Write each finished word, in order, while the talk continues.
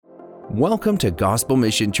Welcome to Gospel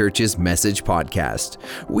Mission Church's Message Podcast.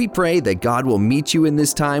 We pray that God will meet you in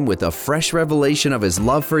this time with a fresh revelation of His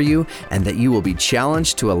love for you and that you will be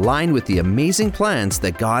challenged to align with the amazing plans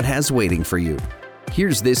that God has waiting for you.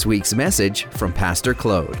 Here's this week's message from Pastor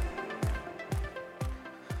Claude.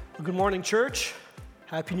 Good morning, church.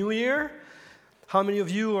 Happy New Year. How many of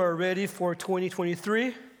you are ready for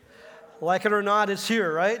 2023? Like it or not, it's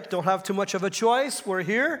here, right? Don't have too much of a choice. We're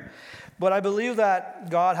here. But I believe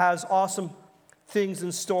that God has awesome things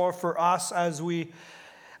in store for us as we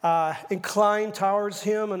incline towards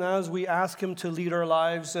Him and as we ask Him to lead our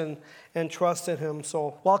lives and trust in Him.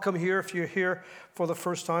 So welcome here. If you're here for the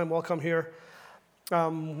first time, welcome here.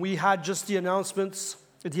 We had just the announcement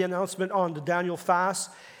on the Daniel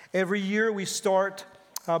fast. Every year we start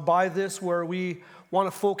by this where we want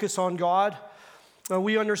to focus on God.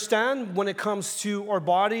 We understand when it comes to our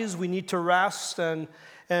bodies, we need to rest, and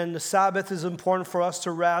the Sabbath is important for us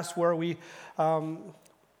to rest, where we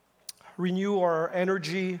renew our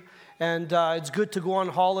energy. And it's good to go on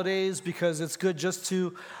holidays because it's good just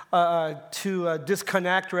to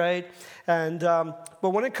disconnect, right? And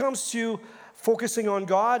but when it comes to focusing on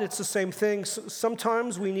God, it's the same thing.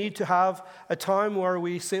 Sometimes we need to have a time where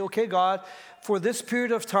we say, okay, God, for this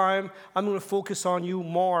period of time, I'm going to focus on you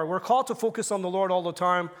more. We're called to focus on the Lord all the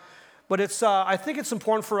time, but I think it's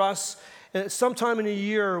important for us sometime in a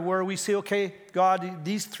year where we say, okay, God,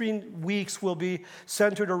 these 3 weeks will be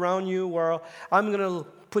centered around you, where I'm going to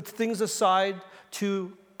put things aside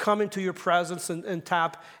to come into your presence and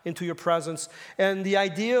tap into your presence. And the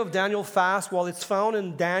idea of Daniel fast, well, it's found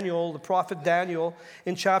in Daniel, the prophet Daniel,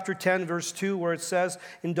 in chapter 10, verse 2, where it says,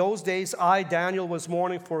 in those days, I, Daniel, was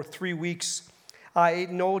mourning for 3 weeks. I ate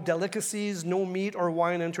no delicacies, no meat or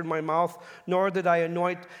wine entered my mouth, nor did I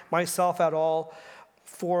anoint myself at all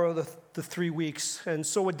for the 3 weeks. And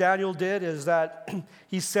so what Daniel did is that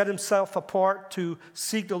he set himself apart to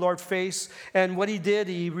seek the Lord's face. And what he did,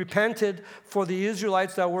 he repented for the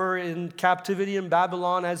Israelites that were in captivity in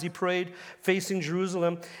Babylon as he prayed, facing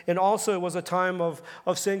Jerusalem. And also it was a time of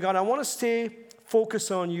saying, God, I want to stay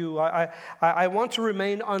focused on you. I want to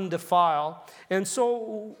remain undefiled. And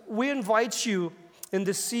so we invite you in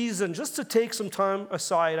this season just to take some time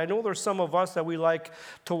aside. I know there's some of us that we like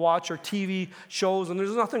to watch our TV shows, and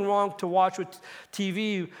there's nothing wrong to watch with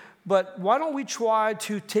TV, but why don't we try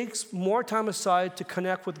to take more time aside to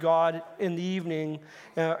connect with God in the evening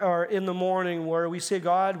or in the morning, where we say,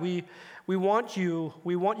 God, we want you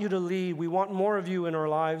to lead. We want more of you in our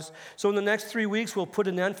lives. So in the next 3 weeks, we'll put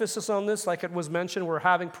an emphasis on this. Like it was mentioned, we're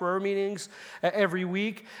having prayer meetings every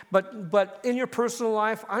week. But in your personal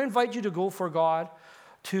life, I invite you to go for God,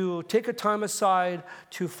 to take a time aside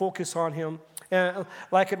to focus on Him. And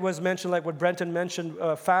like it was mentioned, like what Brenton mentioned,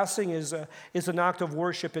 fasting is an act of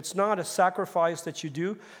worship. It's not a sacrifice that you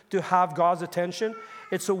do to have God's attention.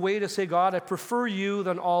 It's a way to say, God, I prefer you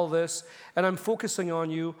than all this, and I'm focusing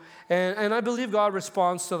on you. And I believe God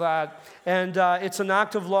responds to that. And it's an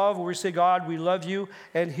act of love where we say, God, we love you,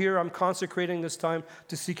 and here I'm consecrating this time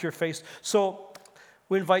to seek your face. So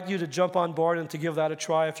we invite you to jump on board and to give that a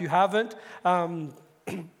try. If you haven't,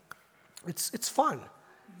 it's fun.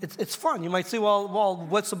 It's fun. You might say, well,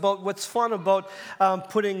 what's fun about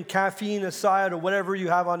putting caffeine aside or whatever you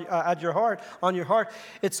have on your heart?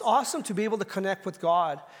 It's awesome to be able to connect with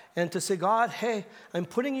God and to say, God, hey, I'm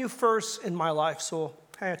putting you first in my life. So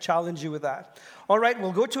I challenge you with that. All right,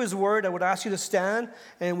 we'll go to His Word. I would ask you to stand,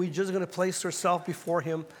 and we're just going to place ourselves before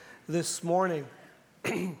Him this morning.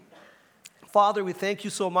 Father, we thank you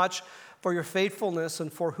so much for your faithfulness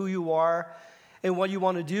and for who you are, and what you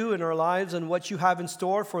want to do in our lives and what you have in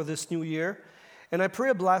store for this new year. And I pray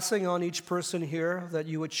a blessing on each person here, that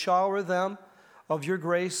you would shower them of your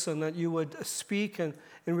grace and that you would speak and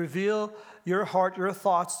reveal your heart, your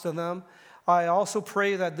thoughts to them. I also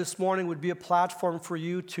pray that this morning would be a platform for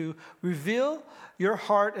you to reveal your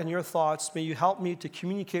heart and your thoughts. May you help me to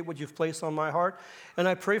communicate what you've placed on my heart. And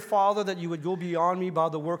I pray, Father, that you would go beyond me by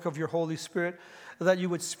the work of your Holy Spirit, that you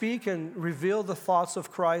would speak and reveal the thoughts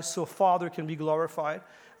of Christ so Father can be glorified.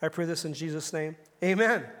 I pray this in Jesus' name.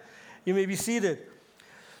 Amen. You may be seated.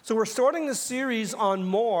 So we're starting this series on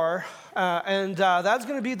more, and that's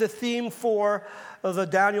going to be the theme for the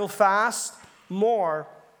Daniel fast, more.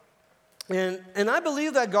 And I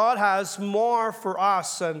believe that God has more for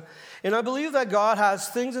us, and I believe that God has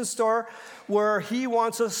things in store where He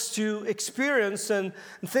wants us to experience and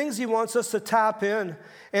things He wants us to tap in.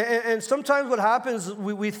 And sometimes what happens,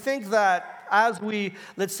 we think that as we,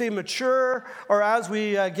 let's say, mature or as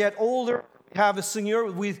we get older, have a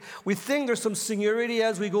seniority. We think there's some seniority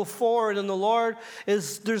as we go forward in the Lord.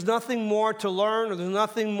 There's nothing more to learn, or there's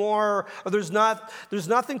nothing more, or there's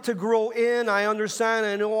nothing to grow in. I understand,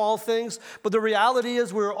 I know all things, but the reality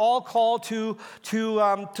is we're all called to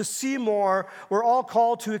see more. We're all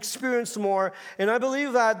called to experience more, and I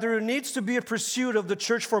believe that there needs to be a pursuit of the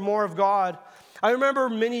church for more of God. I remember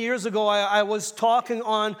many years ago, I was talking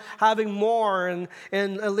on having more, and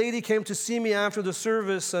a lady came to see me after the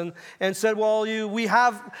service and said, well,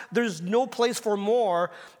 there's no place for more.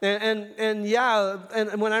 And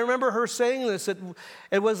when I remember her saying this,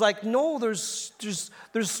 it was like, no,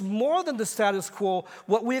 there's more than the status quo.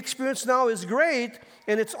 What we experience now is great,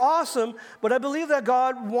 and it's awesome, but I believe that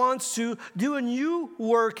God wants to do a new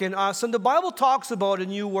work in us. And the Bible talks about a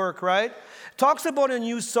new work, right? Talks about a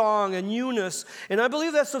new song, a newness. And I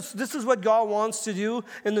believe this is what God wants to do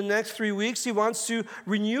in the next 3 weeks. He wants to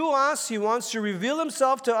renew us. He wants to reveal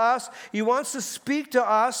himself to us. He wants to speak to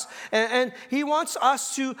us. And he wants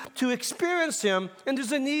us to experience him. And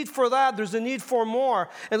there's a need for that. There's a need for more.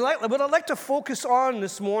 And what I'd like to focus on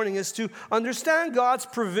this morning is to understand God's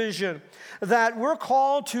provision, that we're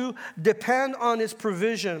called to depend on his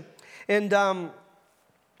provision. And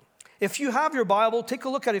if you have your Bible, take a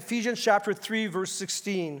look at Ephesians chapter 3, verse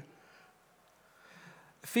 16.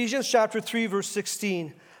 Ephesians chapter 3, verse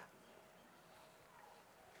 16.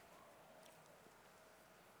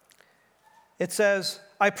 It says,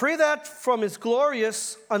 I pray that from his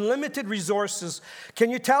glorious, unlimited resources. Can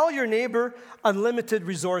you tell your neighbor unlimited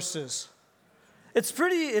resources? It's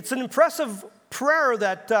an impressive prayer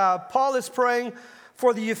that Paul is praying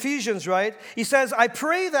for the Ephesians, right? He says, I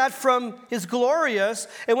pray that from his glorious,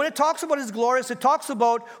 and when it talks about his glorious, it talks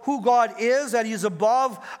about who God is, that he's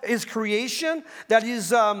above his creation, that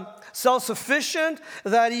he's self-sufficient,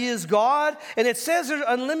 that he is God. And it says there's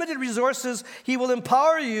unlimited resources. He will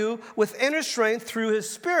empower you with inner strength through his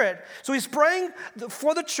Spirit. So he's praying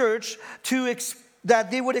for the church that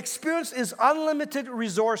they would experience his unlimited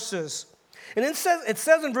resources. And it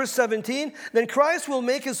says in verse 17, then Christ will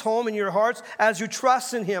make his home in your hearts as you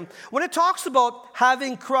trust in him. When it talks about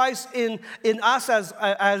having Christ in us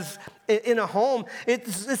as in a home,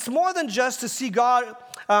 it's more than just to see God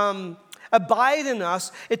abide in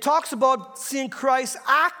us. It talks about seeing Christ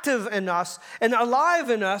active in us and alive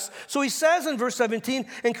in us. So he says in verse 17,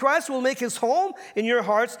 and Christ will make his home in your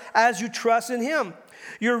hearts as you trust in him.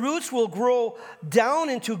 Your roots will grow down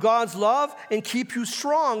into God's love and keep you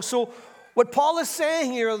strong. So what Paul is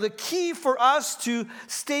saying here, the key for us to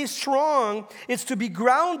stay strong is to be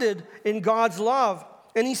grounded in God's love.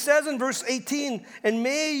 And he says in verse 18, and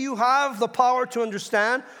may you have the power to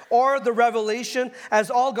understand, or the revelation, as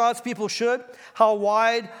all God's people should, how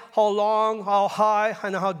wide, how long, how high,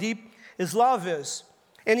 and how deep his love is.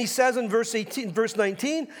 And he says in verse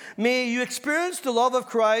 19, may you experience the love of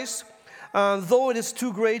Christ, though it is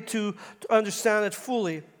too great to understand it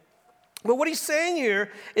fully. But what he's saying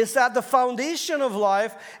here is that the foundation of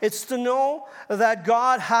life is to know that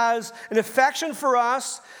God has an affection for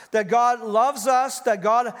us, that God loves us, that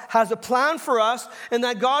God has a plan for us, and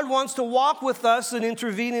that God wants to walk with us and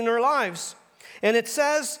intervene in our lives. And it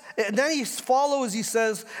says, and then he follows, he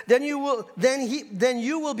says, then you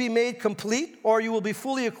will be made complete, or you will be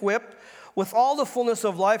fully equipped with all the fullness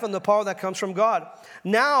of life and the power that comes from God.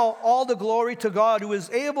 Now, all the glory to God, who is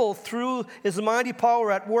able through his mighty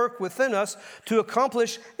power at work within us to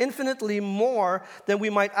accomplish infinitely more than we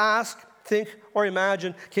might ask, think, or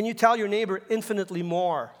imagine. Can you tell your neighbor infinitely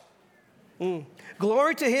more?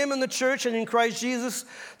 Glory to him in the church and in Christ Jesus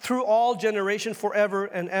through all generation forever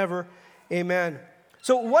and ever. Amen.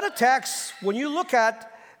 So what a text. When you look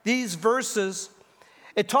at these verses,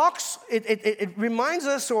 it reminds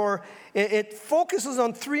us, or it focuses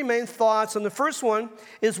on three main thoughts. And the first one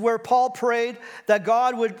is where Paul prayed that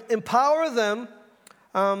God would empower them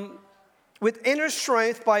with inner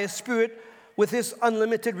strength by his Spirit with his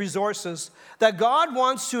unlimited resources. That God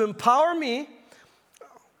wants to empower me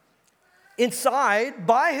inside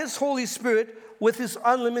by his Holy Spirit with his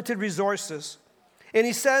unlimited resources. And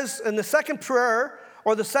he says in the second prayer,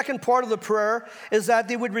 or the second part of the prayer, is that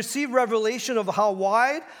they would receive revelation of how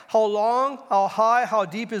wide, how long, how high, how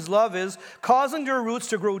deep his love is, causing their roots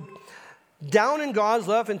to grow down in God's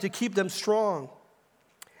love and to keep them strong.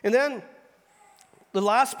 And then the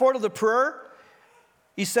last part of the prayer,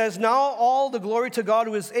 he says, now all the glory to God,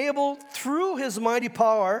 who is able through his mighty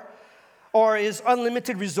power, or his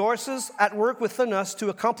unlimited resources at work within us, to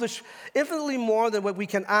accomplish infinitely more than what we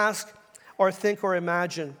can ask or think or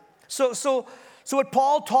imagine. So what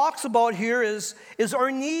Paul talks about here is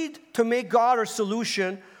our need to make God our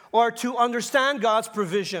solution, or to understand God's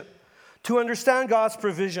provision. To understand God's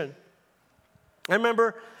provision. I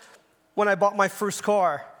remember when I bought my first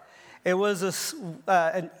car. It was a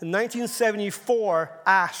 1974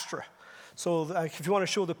 Astra. So if you want to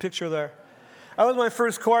show the picture there. That was my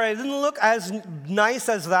first car. It didn't look as nice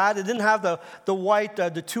as that. It didn't have the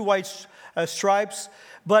two white stripes,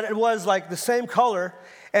 but it was like the same color.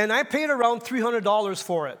 And I paid around $300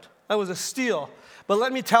 for it. That was a steal. But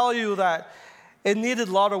let me tell you that it needed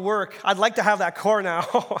a lot of work. I'd like to have that car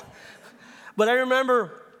now. But I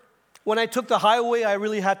remember when I took the highway, I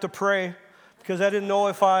really had to pray because I didn't know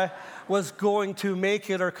if I was going to make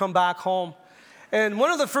it or come back home. And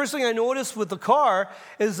one of the first things I noticed with the car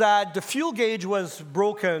is that the fuel gauge was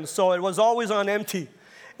broken, so it was always on empty.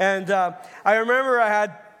 And I remember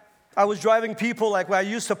I was driving people, like I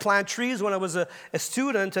used to plant trees when I was a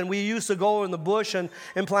student, and we used to go in the bush and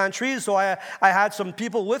plant trees. So I had some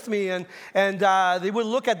people with me, and they would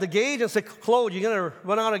look at the gauge and say, "Claude, you're going to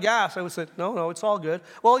run out of gas." I would say, No, it's all good.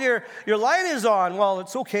 "Well, your light is on." "Well,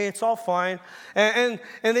 it's okay, it's all fine." And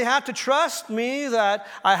they had to trust me that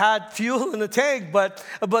I had fuel in the tank, but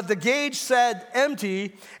the gauge said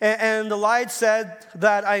empty, and the light said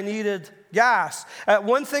that I needed gas.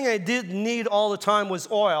 One thing I did need all the time was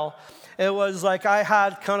oil. It was like I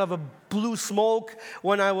had kind of a blue smoke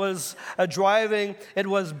when I was driving. It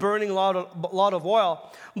was burning a lot of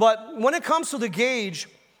oil. But when it comes to the gauge,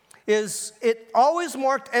 it always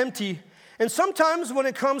marked empty. And sometimes when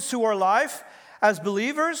it comes to our life as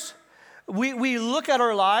believers, we look at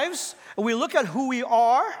our lives, we look at who we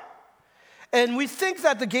are, and we think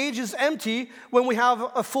that the gauge is empty when we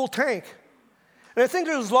have a full tank. And I think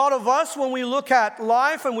there's a lot of us, when we look at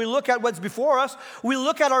life and we look at what's before us, we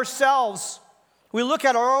look at ourselves. We look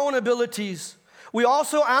at our own abilities. We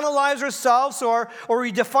also analyze ourselves or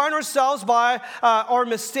we define ourselves by our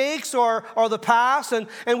mistakes or the past, and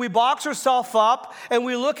we box ourselves up, and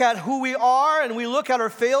we look at who we are, and we look at our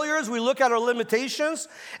failures, we look at our limitations.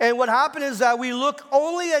 And what happens is that we look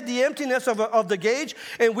only at the emptiness of the gauge,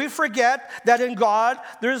 and we forget that in God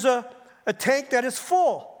there's a tank that is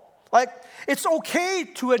full. Like, it's okay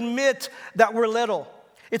to admit that we're little.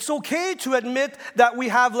 It's okay to admit that we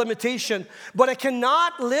have limitation, but I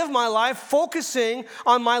cannot live my life focusing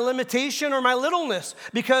on my limitation or my littleness,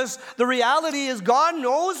 because the reality is God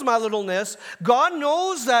knows my littleness. God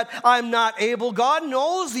knows that I'm not able. God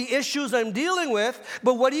knows the issues I'm dealing with,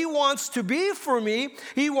 but what He wants to be for me,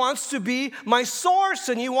 He wants to be my source,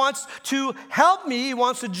 and He wants to help me. He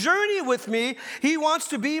wants to journey with me. He wants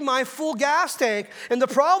to be my full gas tank. And the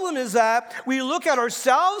problem is that we look at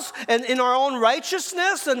ourselves and in our own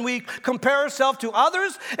righteousness, and we compare ourselves to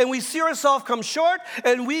others, and we see ourselves come short,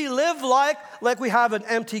 and we live like we have an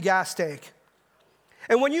empty gas tank.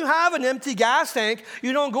 And when you have an empty gas tank,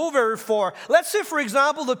 you don't go very far. Let's say, for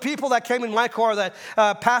example, the people that came in my car, that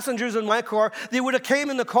passengers in my car, they would have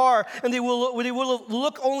came in the car and they will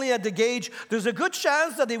look only at the gauge. There's a good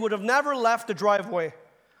chance that they would have never left the driveway.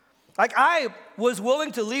 Like, I was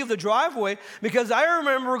willing to leave the driveway because I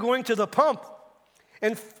remember going to the pump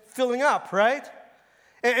and filling up, right?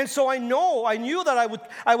 And so I knew that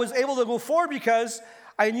I was able to go forward because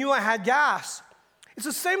I knew I had gas. It's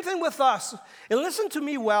the same thing with us. And listen to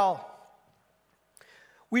me well.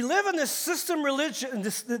 We live in this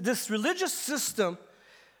this religious system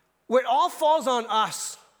where it all falls on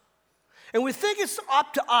us. And we think it's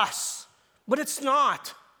up to us, but it's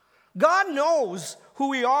not. God knows who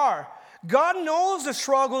we are. God knows the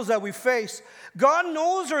struggles that we face. God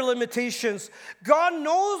knows our limitations. God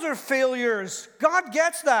knows our failures. God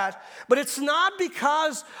gets that. But it's not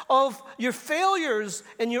because of your failures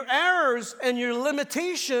and your errors and your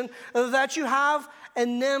limitation that you have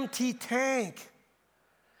an empty tank.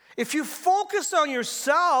 If you focus on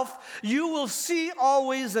yourself, you will see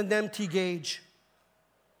always an empty gauge.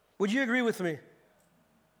 Would you agree with me?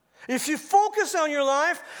 If you focus on your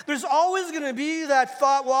life, there's always going to be that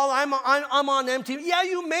thought, well, I'm on empty. Yeah,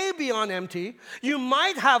 you may be on empty. You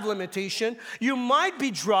might have limitation. You might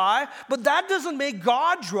be dry, but that doesn't make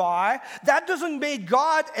God dry. That doesn't make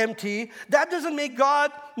God empty. That doesn't make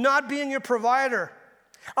God not being your provider.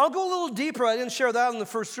 I'll go a little deeper. I didn't share that in the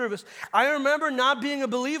first service. I remember not being a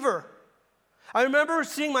believer. I remember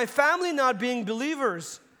seeing my family not being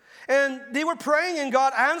believers. And they were praying and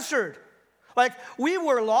God answered. Like, we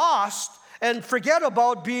were lost, and forget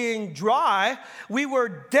about being dry. We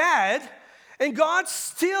were dead, and God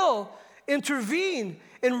still intervened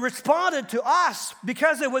and responded to us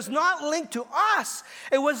because it was not linked to us.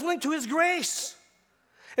 It was linked to His grace.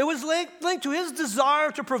 It was linked to His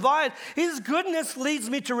desire to provide. His goodness leads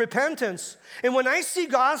me to repentance. And when I see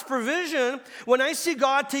God's provision, when I see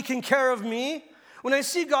God taking care of me, When I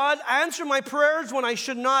see God answer my prayers when I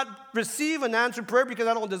should not receive an answered prayer because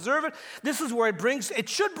I don't deserve it, this is where it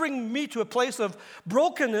should bring me to a place of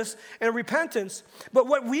brokenness and repentance. But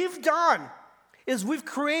what we've done is we've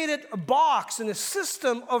created a box and a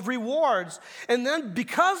system of rewards. And then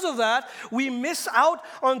because of that, we miss out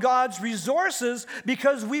on God's resources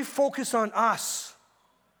because we focus on us.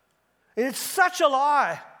 And it's such a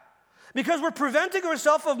lie because we're preventing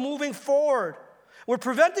ourselves from moving forward. We're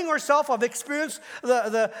preventing ourselves from experiencing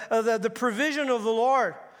the provision of the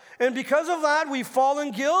Lord. And because of that, we fall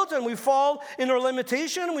in guilt and we fall in our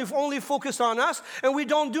limitation. We've only focused on us and we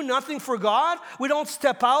don't do nothing for God. We don't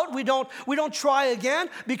step out. We don't try again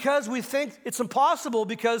because we think it's impossible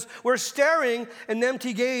because we're staring an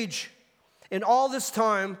empty gauge. And all this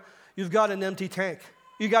time, you've got an empty tank.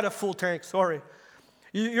 You got a full tank, sorry.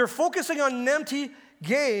 You're focusing on an empty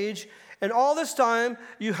gauge, and all this time,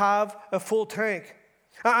 you have a full tank.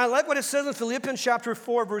 I like what it says in Philippians chapter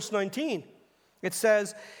 4, verse 19. It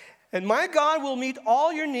says, "And my God will meet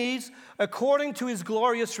all your needs according to his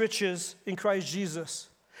glorious riches in Christ Jesus."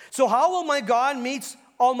 So how will my God meet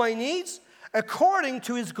all my needs? According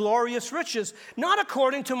to his glorious riches. Not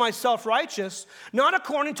according to my self-righteous, not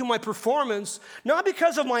according to my performance, not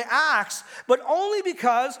because of my acts, but only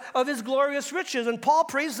because of his glorious riches. And Paul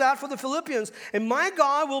prays that for the Philippians. And my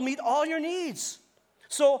God will meet all your needs.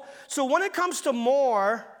 So when it comes to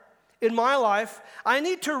more in my life, I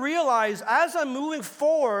need to realize as I'm moving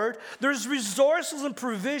forward, there's resources and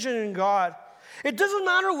provision in God. It doesn't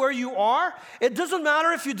matter where you are. It doesn't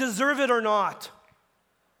matter if you deserve it or not.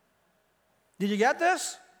 Did you get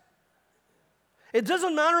this? It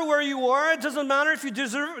doesn't matter where you are. It doesn't matter if you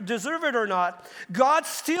deserve it or not. God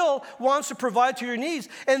still wants to provide to your needs.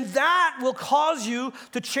 And that will cause you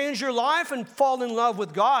to change your life and fall in love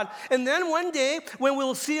with God. And then one day, when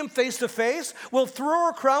we'll see him face to face, we'll throw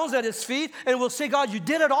our crowns at his feet and we'll say, God, you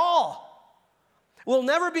did it all. We'll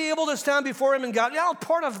never be able to stand before him and God, yeah,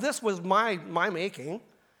 part of this was my making.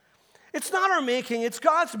 It's not our making, it's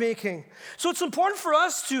God's making. So it's important for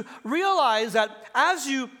us to realize that as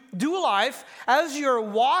you do life, as you're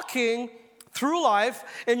walking through life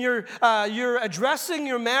and you're addressing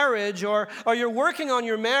your marriage or you're working on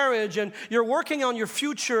your marriage and you're working on your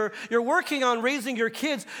future, you're working on raising your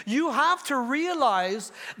kids, you have to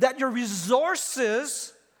realize that your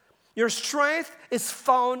resources, your strength is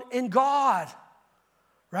found in God.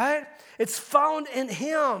 Right? It's found in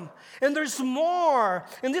him. And there's more.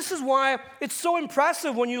 And this is why it's so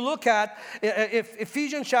impressive when you look at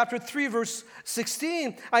Ephesians chapter 3, verse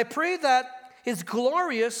 16. I pray from his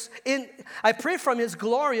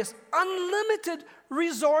glorious, unlimited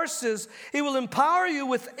resources, he will empower you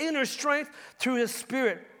with inner strength through his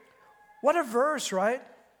Spirit. What a verse, right?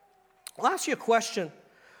 I'll ask you a question.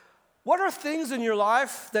 What are things in your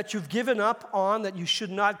life that you've given up on that you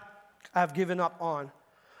should not have given up on?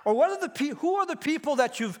 Or who are the people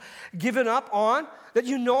that you've given up on that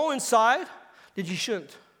you know inside that you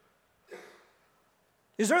shouldn't?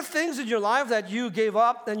 Is there things in your life that you gave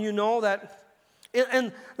up and you know that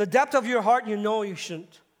in the depth of your heart you know you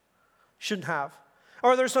shouldn't have?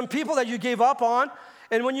 Or there's some people that you gave up on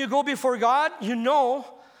and when you go before God, you know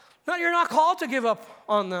that you're not called to give up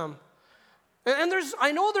on them. And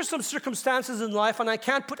I know there's some circumstances in life and I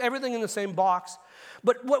can't put everything in the same box.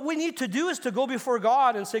 But what we need to do is to go before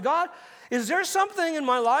God and say, God, is there something in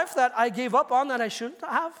my life that I gave up on that I shouldn't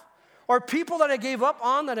have? Or people that I gave up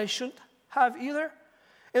on that I shouldn't have either?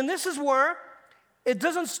 And this is where it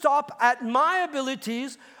doesn't stop at my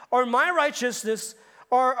abilities or my righteousness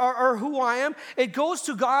or who I am. It goes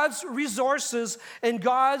to God's resources and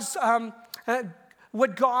God's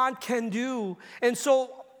what God can do. And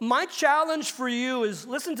so my challenge for you is,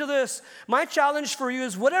 listen to this, my challenge for you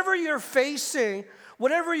is whatever you're facing,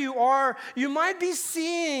 whatever you are, you might be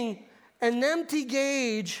seeing an empty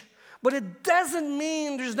gauge, but it doesn't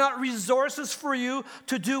mean there's not resources for you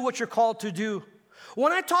to do what you're called to do.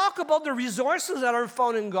 When I talk about the resources that are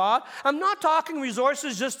found in God, I'm not talking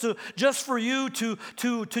resources just for you to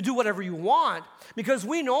do whatever you want. Because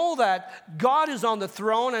we know that God is on the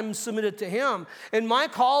throne, I'm submitted to him. And my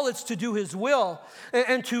call is to do his will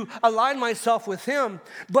and to align myself with him.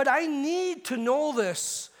 But I need to know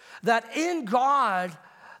this, that in God,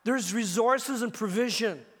 there's resources and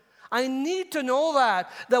provision. I need to know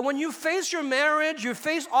that when you face your marriage, you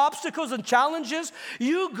face obstacles and challenges,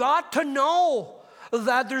 you got to know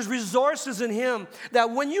that there's resources in him.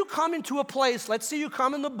 That when you come into a place, let's say you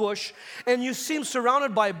come in the bush and you seem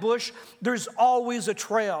surrounded by bush, there's always a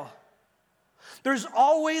trail. There's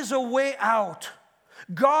always a way out.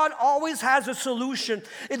 God always has a solution.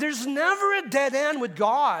 There's never a dead end with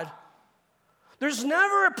God. There's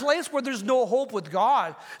never a place where there's no hope with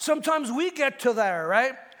God. Sometimes we get to there,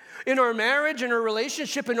 right? In our marriage, in our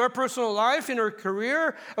relationship, in our personal life, in our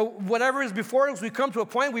career, whatever is before us, we come to a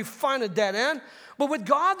point we find a dead end. But with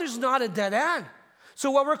God, there's not a dead end. So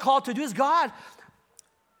what we're called to do is, God,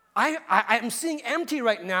 I'm seeing empty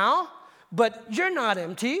right now, but you're not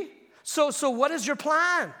empty. So what is your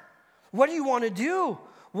plan? What do you want to do?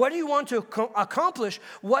 What do you want to accomplish?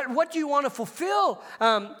 What do you want to fulfill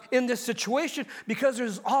in this situation? Because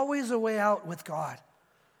there's always a way out with God.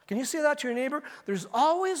 Can you say that to your neighbor? There's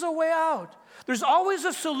always a way out. There's always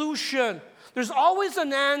a solution. There's always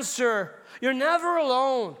an answer. You're never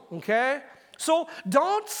alone, okay? So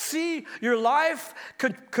don't see your life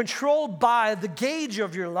controlled by the gauge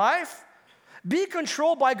of your life. Be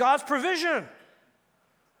controlled by God's provision.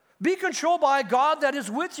 Be controlled by God that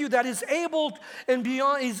is with you, that is able and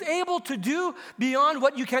beyond, is able to do beyond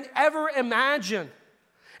what you can ever imagine.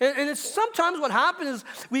 And it's sometimes what happens is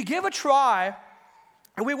we give a try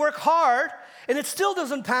and we work hard and it still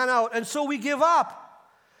doesn't pan out, and so we give up.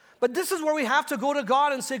 But this is where we have to go to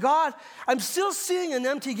God and say, God, I'm still seeing an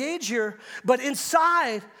empty gauge here, but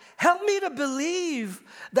inside, help me to believe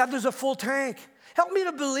that there's a full tank. Help me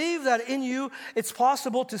to believe that in you it's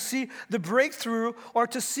possible to see the breakthrough, or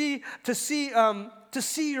to see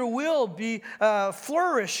your will be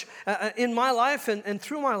flourish in my life and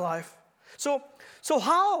through my life. So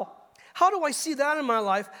how do I see that in my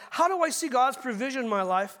life? How do I see God's provision in my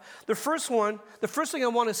life? The first thing I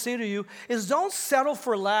want to say to you is, don't settle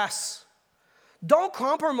for less. Don't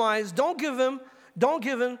compromise. Don't give in,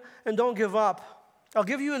 and don't give up. I'll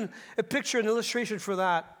give you a picture, an illustration for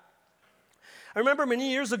that. I remember many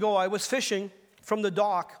years ago, I was fishing from the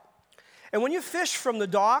dock. And when you fish from the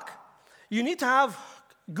dock, you need to have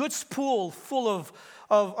a good spool full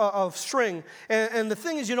of string. And the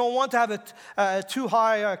thing is, you don't want to have a too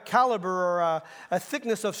high caliber or a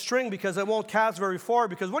thickness of string, because it won't cast very far.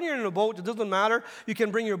 Because when you're in a boat, it doesn't matter. You can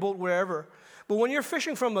bring your boat wherever. But when you're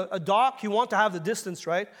fishing from a dock, you want to have the distance,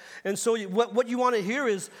 right? And so what you want to hear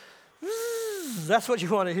is, that's what you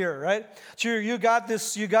want to hear, right? So you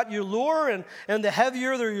got your lure, and the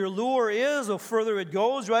heavier your lure is, the further it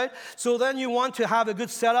goes, right? So then you want to have a good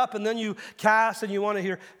setup, and then you cast, and you want to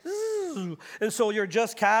hear, and so you're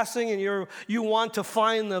just casting, and you want to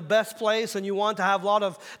find the best place, and you want to have a lot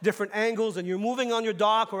of different angles, and you're moving on your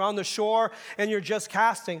dock or on the shore, and you're just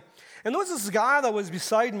casting. And there was this guy that was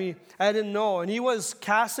beside me, I didn't know, and he was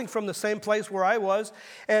casting from the same place where I was,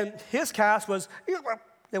 and his cast was,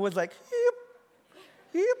 it was like, yep.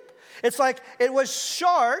 It's like it was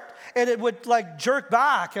short, and it would like jerk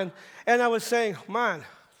back. And I was saying, man,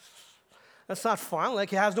 that's not fun. Like,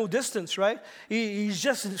 he has no distance, right? He's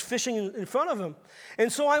just fishing in front of him.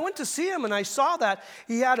 And so I went to see him, and I saw that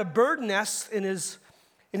he had a bird nest in his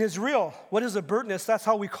reel. What is a bird nest? That's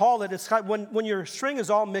how we call it. It's when your string is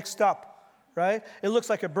all mixed up. Right? It looks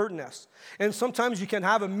like a bird nest. And sometimes you can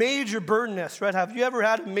have a major bird nest, right? Have you ever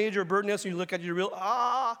had a major bird nest and you look at your reel?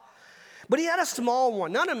 But he had a small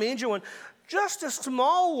one, not a major one, just a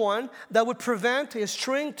small one that would prevent his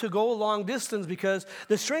string to go a long distance, because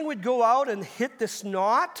the string would go out and hit this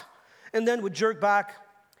knot and then would jerk back.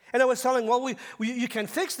 And I was telling him, well, you can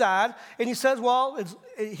fix that. And he says,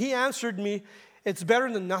 he answered me, it's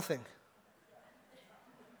better than nothing.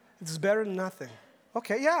 It's better than nothing.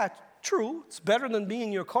 Okay, yeah, true. It's better than being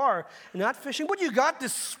in your car and not fishing. But you got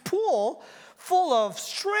this spool full of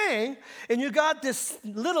string, and you got this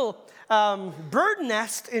little bird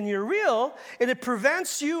nest in your reel, and it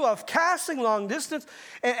prevents you of casting long distance,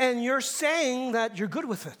 and you're saying that you're good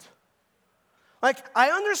with it. Like, I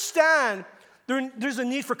understand there's a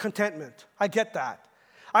need for contentment. I get that.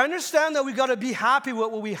 I understand that we got to be happy with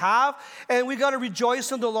what we have, and we got to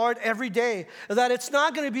rejoice in the Lord every day. That it's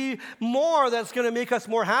not going to be more that's going to make us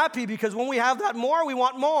more happy, because when we have that more, we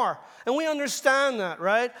want more. And we understand that,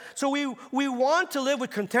 right? So we want to live with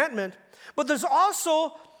contentment, but there's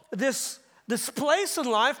also this place in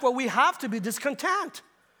life where we have to be discontent.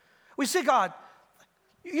 We say, God,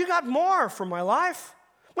 you got more for my life.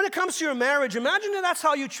 When it comes to your marriage, imagine that's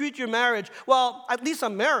how you treat your marriage. Well, at least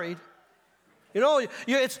I'm married. You know,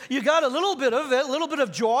 you got a little bit of it, a little bit of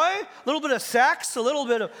joy, a little bit of sex, a little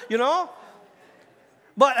bit of, you know.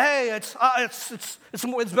 But hey, it's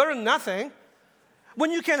better than nothing. When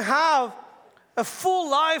you can have a full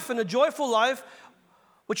life and a joyful life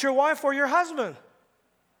with your wife or your husband.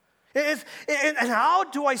 And how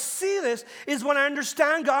do I see this is when I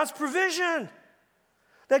understand God's provision.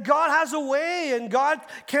 That God has a way, and God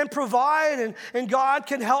can provide, and God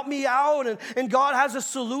can help me out, and God has a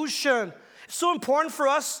solution. It's so important for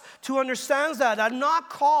us to understand that. I'm not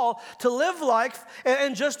called to live life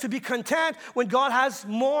and just to be content when God has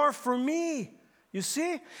more for me. You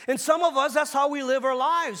see? And some of us, that's how we live our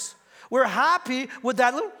lives. We're happy with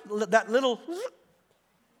that little,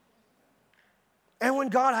 and when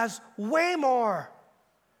God has way more.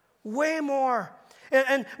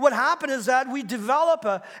 And what happened is that we develop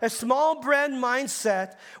a small brain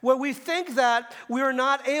mindset where we think that we are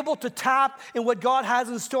not able to tap in what God has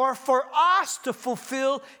in store for us to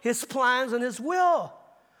fulfill His plans and His will.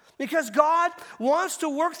 Because God wants to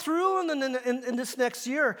work through in this next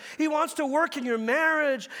year. He wants to work in your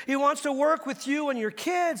marriage. He wants to work with you and your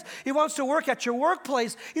kids. He wants to work at your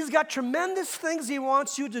workplace. He's got tremendous things He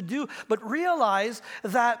wants you to do. But realize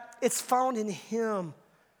that it's found in Him.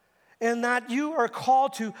 And that you are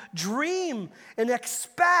called to dream and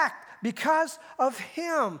expect because of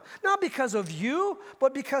Him. Not because of you,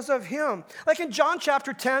 but because of Him. Like in John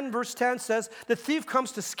chapter 10, verse 10 says, the thief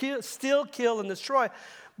comes to steal, kill, and destroy.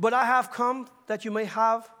 But I have come that you may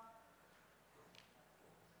have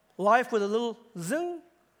life with a little zing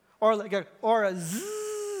or a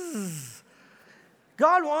zzz.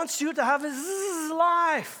 God wants you to have a zzz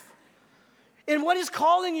life. In what He's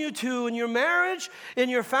calling you to, in your marriage, in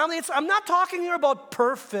your family. I'm not talking here about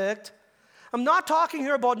perfect. I'm not talking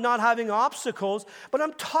here about not having obstacles, but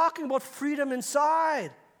I'm talking about freedom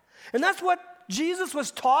inside. And that's what Jesus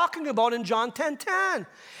was talking about in John 10:10.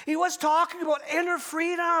 He was talking about inner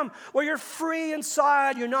freedom, where you're free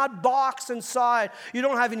inside. You're not boxed inside. You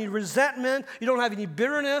don't have any resentment. You don't have any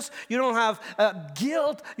bitterness. You don't have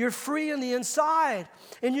guilt. You're free in the inside.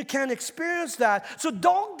 And you can experience that. So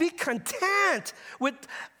don't be content with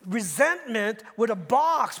resentment, with a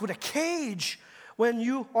box, with a cage, when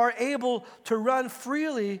you are able to run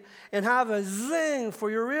freely and have a zing for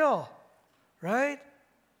your real, right?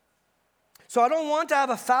 So I don't want to have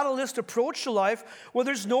a fatalist approach to life where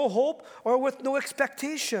there's no hope or with no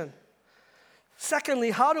expectation.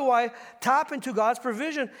 Secondly, how do I tap into God's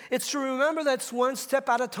provision? It's to remember that it's one step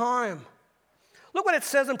at a time. Look what it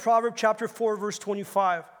says in Proverbs chapter 4, verse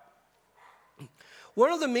 25.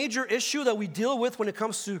 One of the major issues that we deal with when it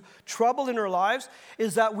comes to trouble in our lives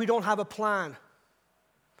is that we don't have a plan.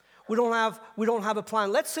 We don't have a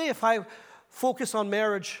plan. Let's say if I focus on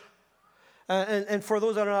marriage, and for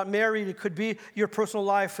those that are not married, it could be your personal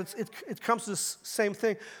life. It comes to the same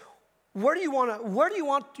thing. Where do you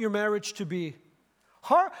want your marriage to be?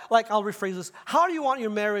 I'll rephrase this. How do you want your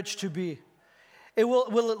marriage to be?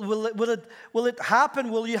 Will it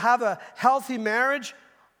happen? Will you have a healthy marriage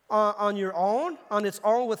on your own, on its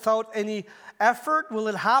own, without any effort? Will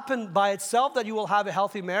it happen by itself that you will have a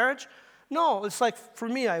healthy marriage? No, it's like for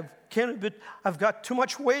me, I've got too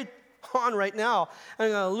much weight on right now, and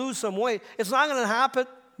I'm going to lose some weight. It's not going to happen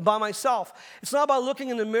by myself. It's not about looking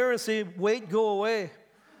in the mirror and saying, weight, go away.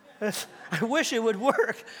 I wish it would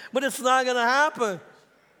work, but it's not going to happen,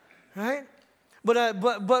 right?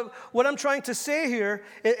 But what I'm trying to say here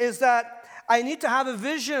is that I need to have a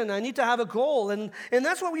vision. I need to have a goal, and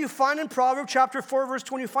that's what you find in Proverbs chapter 4, verse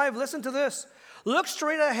 25. Listen to this. Look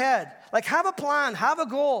straight ahead. Like, have a plan, have a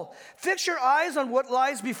goal. Fix your eyes on what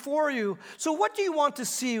lies before you. So what do you want to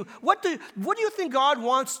see? What do you think God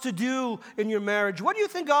wants to do in your marriage? What do you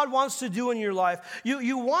think God wants to do in your life?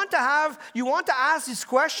 You want to ask these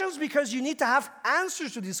questions because you need to have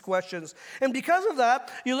answers to these questions. And because of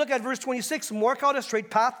that, you look at verse 26, mark out a straight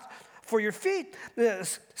path for your feet.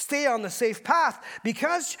 Stay on the safe path.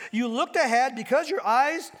 Because you looked ahead, because your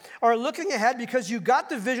eyes are looking ahead, because you got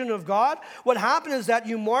the vision of God, what happened is that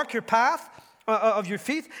you mark your path of your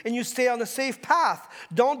feet and you stay on the safe path.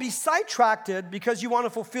 Don't be sidetracked because you want to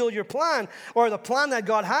fulfill your plan or the plan that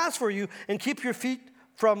God has for you, and keep your feet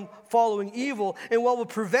from following evil. And what will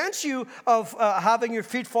prevent you of having your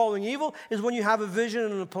feet following evil is when you have a vision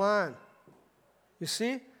and a plan. You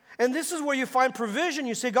see? And this is where you find provision.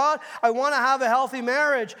 You say, God, I want to have a healthy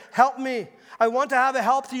marriage. Help me. I want to have a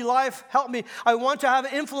healthy life. Help me. I want to have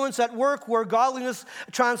influence at work where godliness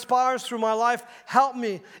transpires through my life. Help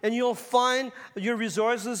me. And you'll find your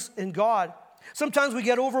resources in God. Sometimes we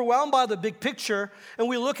get overwhelmed by the big picture, and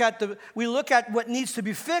we look at what needs to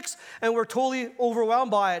be fixed, and we're totally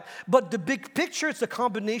overwhelmed by it. But the big picture is a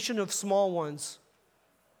combination of small ones.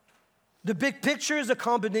 The big picture is a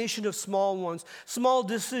combination of small ones. Small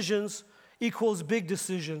decisions equals big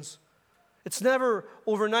decisions. It's never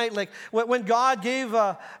overnight. Like when God gave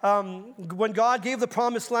the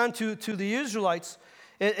promised land to the Israelites,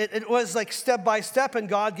 It was like step by step, and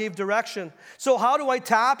God gave direction. So how do I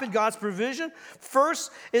tap in God's provision?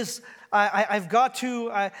 First is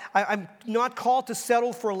I'm not called to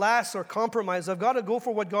settle for less or compromise. I've got to go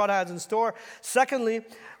for what God has in store. Secondly,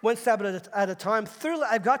 one step at a time. Thirdly,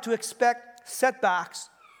 I've got to expect setbacks.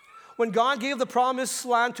 When God gave the promised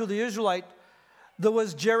land to the Israelite, there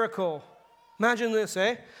was Jericho. Imagine this,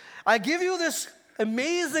 eh? I give you this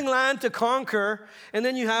amazing land to conquer, and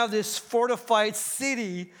then you have this fortified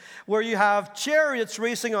city where you have chariots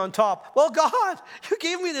racing on top. Well, God, you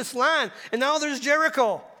gave me this land, and now there's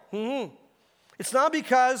Jericho. It's not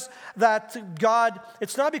because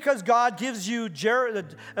God gives you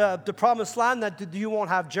the promised land that you won't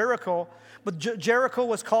have Jericho, but Jericho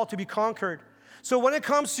was called to be conquered. So when it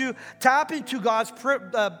comes to tap into God's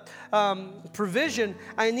provision,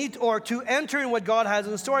 to enter in what God has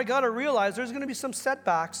in store, I got to realize there's going to be some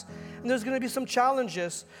setbacks and there's going to be some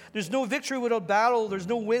challenges. There's no victory without battle. There's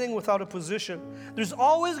no winning without a position. There's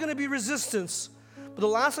always going to be resistance. But the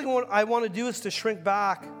last thing I want to do is to shrink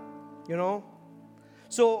back, you know.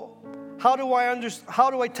 So how do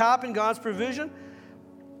I tap in God's provision?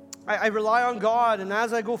 I rely on God, and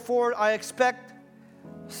as I go forward, I expect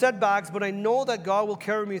setbacks, but I know that God will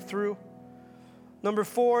carry me through. Number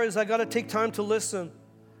 4 is I got to take time to listen.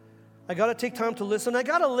 I got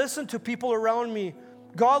to listen to people around me,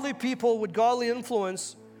 godly people with godly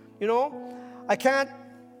influence. You know, I can't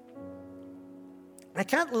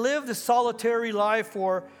live the solitary life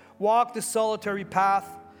or walk the solitary path.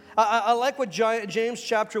 I like what James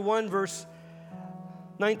chapter 1 verse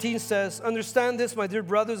 19 says. Understand this, my dear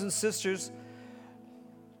brothers and sisters.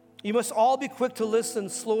 You must all be quick to listen,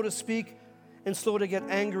 slow to speak, and slow to get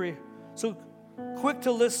angry. So quick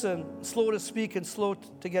to listen, slow to speak, and slow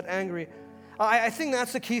to get angry. I think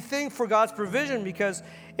that's the key thing for God's provision, because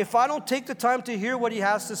if I don't take the time to hear what He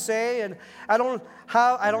has to say, and I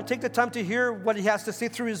don't take the time to hear what He has to say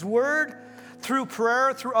through His Word, through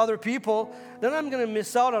prayer, through other people, then I'm going to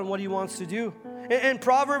miss out on what He wants to do. And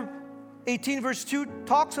Proverbs 18 verse 2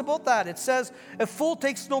 talks about that. It says, a fool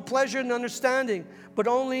takes no pleasure in understanding, but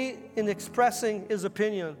only in expressing his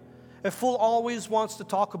opinion. A fool always wants to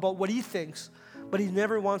talk about what he thinks, but he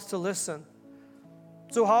never wants to listen.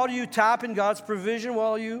 So how do you tap in God's provision?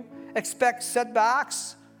 Well, you expect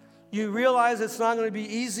setbacks. You realize it's not going to be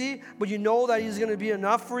easy, but you know that He's going to be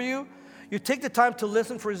enough for you. You take the time to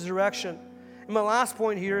listen for His direction. And my last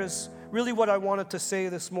point here is really what I wanted to say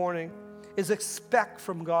this morning, is expect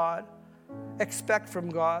from God. Expect from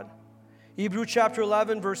God. Hebrews chapter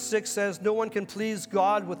 11 verse 6 says, no one can please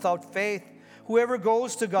God without faith. Whoever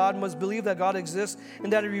goes to God must believe that God exists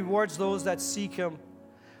and that He rewards those that seek Him.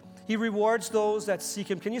 He rewards those that seek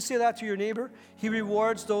Him. Can you say that to your neighbor? He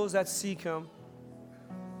rewards those that seek Him.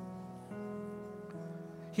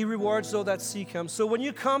 He rewards those that seek Him. So when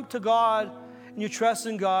you come to God and you trust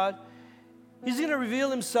in God, He's going to reveal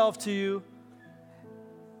Himself to you.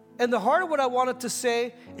 And the heart of what I wanted to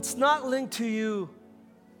say, it's not linked to you.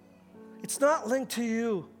 It's not linked to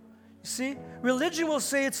you. You see, religion will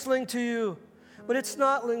say it's linked to you, but it's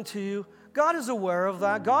not linked to you. God is aware of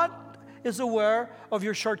that. God is aware of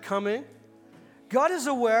your shortcoming. God is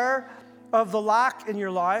aware of the lack in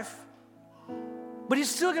your life, but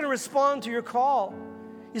He's still going to respond to your call.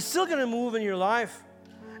 He's still going to move in your life.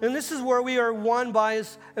 And this is where we are won by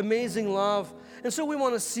His amazing love. And so we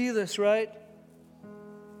want to see this, right?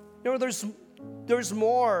 You know, there's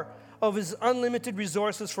more of His unlimited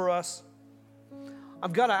resources for us.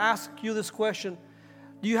 I've got to ask you this question.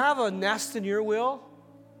 Do you have a nest in your will?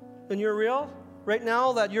 In your reel? Right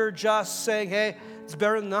now that you're just saying, hey, it's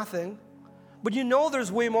better than nothing. But you know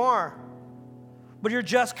there's way more. But you're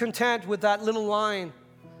just content with that little line.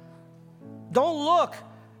 Don't look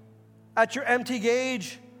at your empty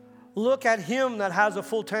gauge. Look at Him that has a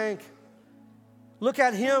full tank. Look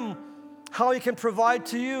at Him, how He can provide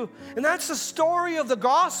to you. And that's the story of the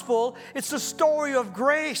gospel. It's the story of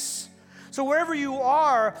grace. So wherever you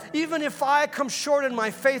are, even if I come short in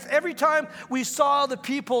my faith, every time we saw the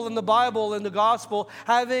people in the Bible and the gospel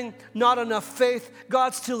having not enough faith,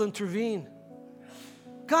 God still intervened.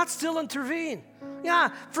 God still intervened.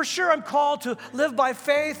 Yeah, for sure I'm called to live by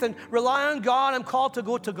faith and rely on God. I'm called to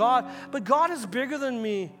go to God. But God is bigger than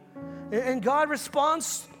me. And God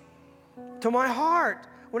responds to my heart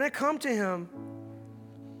when I come to Him.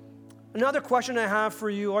 Another question I have for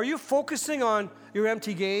you, are you focusing on your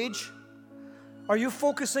empty gauge? Are you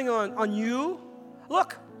focusing on you?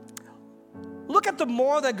 Look at the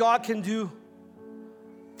more that God can do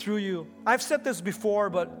through you. I've said this before,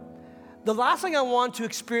 but the last thing I want to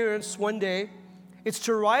experience one day is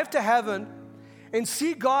to arrive to heaven and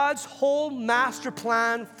see God's whole master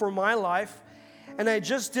plan for my life and I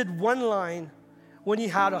just did one line when he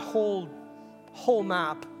had a whole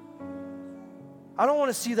map. I don't want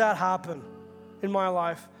to see that happen in my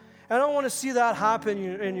life. I don't want to see that happen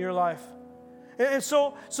in your life. And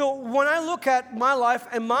so when I look at my life,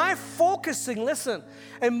 am I focusing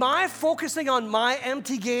on my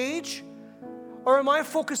empty gauge, or am I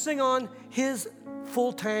focusing on his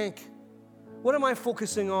full tank? What am I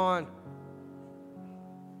focusing on?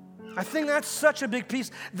 I think that's such a big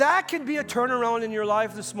piece. That could be a turnaround in your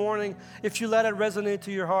life this morning if you let it resonate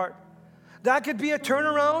to your heart. That could be a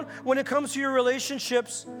turnaround when it comes to your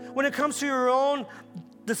relationships, when it comes to your own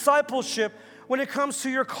discipleship, when it comes to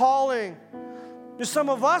your calling. There's some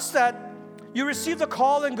of us that you receive the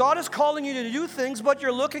call and God is calling you to do things, but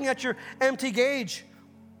you're looking at your empty gauge.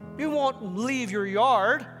 You won't leave your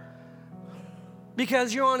yard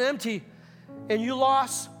because you're on empty and you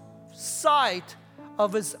lost sight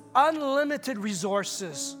of his unlimited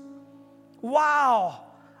resources. Wow,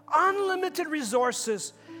 unlimited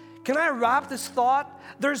resources. Can I wrap this thought?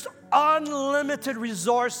 There's unlimited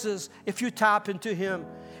resources if you tap into him.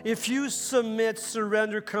 If you submit,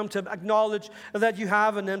 surrender, come to acknowledge that you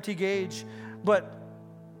have an empty gauge, but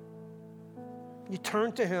you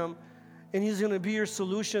turn to him and he's going to be your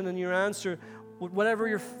solution and your answer with whatever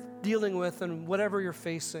you're dealing with and whatever you're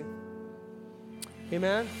facing.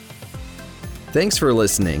 Amen? Thanks for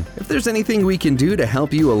listening. If there's anything we can do to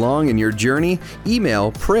help you along in your journey,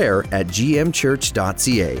 email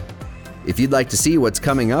prayer@gmchurch.ca. If you'd like to see what's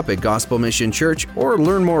coming up at Gospel Mission Church or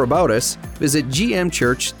learn more about us, visit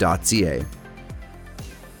gmchurch.ca.